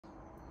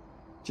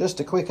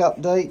Just a quick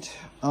update.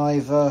 I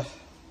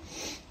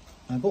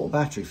bought a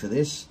battery for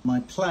this. My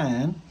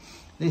plan,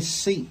 this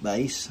seat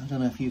base, I don't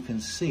know if you can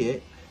see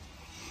it.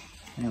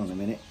 Hang on a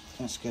minute.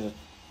 Let's get a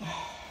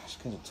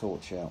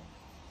torch out.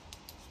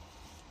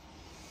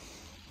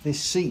 This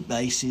seat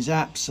base is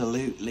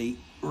absolutely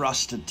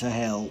rusted to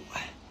hell.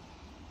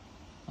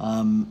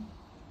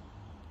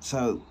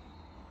 So,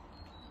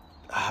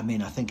 I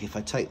mean, I think if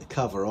I take the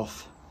cover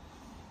off,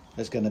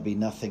 there's going to be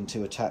nothing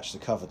to attach the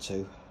cover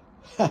to.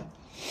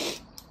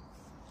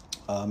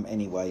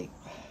 Anyway,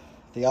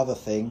 the other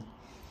thing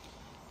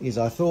is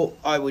I thought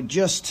I'd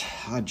just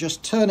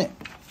turn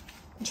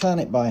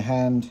it by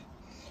hand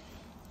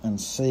and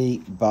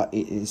see, but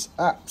it is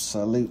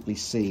absolutely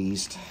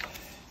seized.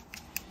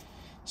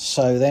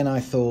 So then I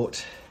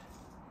thought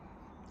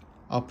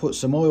I'll put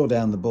some oil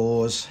down the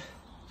bores,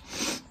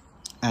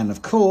 and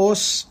of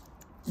course,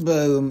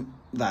 boom,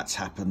 that's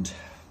happened.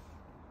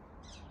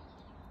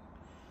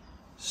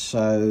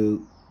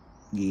 So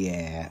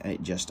yeah,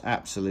 it just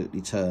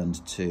absolutely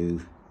turned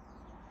to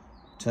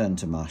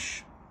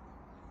mush.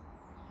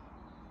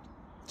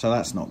 So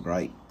that's not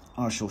great.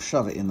 I shall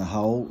shove it in the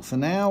hole for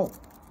now.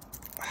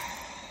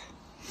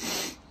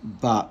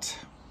 But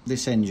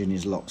this engine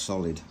is locked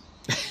solid.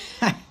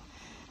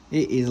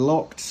 It is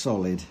locked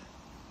solid.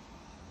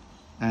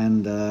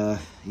 And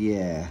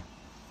yeah,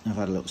 I've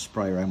had a little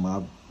spray around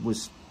while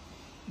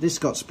this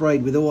got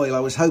sprayed with oil.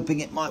 I was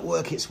hoping it might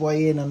work its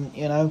way in, and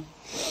you know,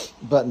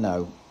 but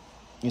no.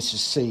 This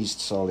is seized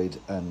solid,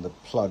 and the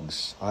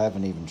plugs, I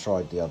haven't even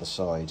tried the other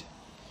side,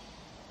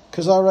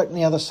 because I reckon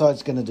the other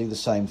side's going to do the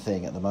same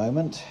thing at the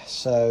moment.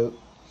 So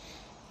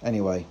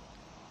anyway,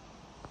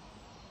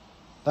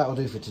 that'll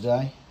do for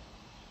today.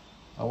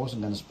 I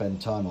wasn't going to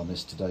spend time on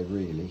this today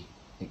really,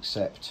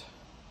 except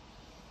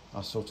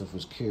I sort of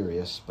was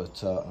curious,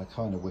 but I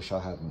kind of wish I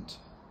hadn't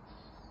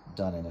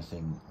done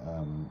anything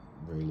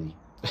really.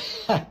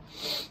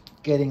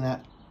 Getting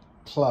that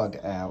plug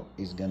out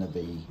is going to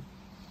be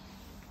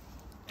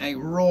a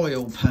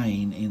royal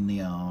pain in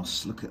the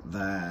arse. Look at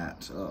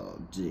that. Oh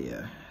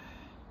dear.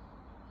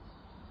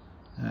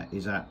 That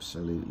is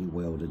absolutely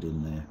welded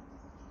in there.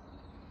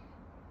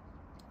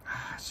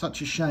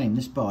 Such a shame.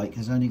 This bike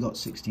has only got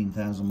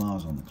 16,000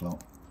 miles on the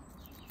clock.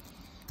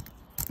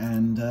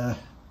 And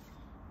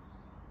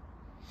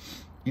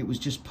it was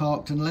just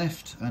parked and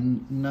left,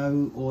 and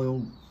no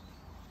oil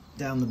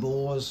down the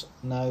bores,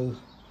 no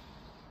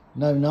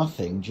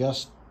nothing,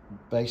 just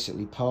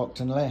basically parked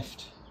and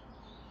left.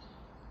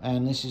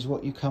 And this is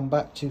what you come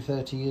back to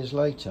 30 years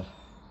later.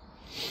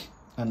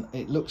 And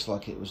it looks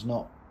like it was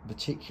not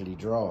particularly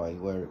dry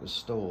where it was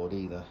stored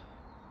either.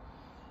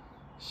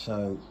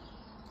 So,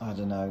 I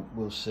don't know,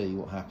 we'll see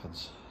what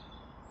happens.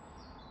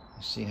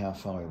 We'll see how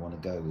far I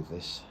want to go with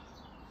this.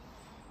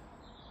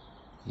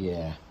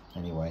 Yeah,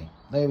 anyway,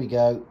 there we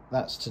go.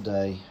 That's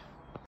today.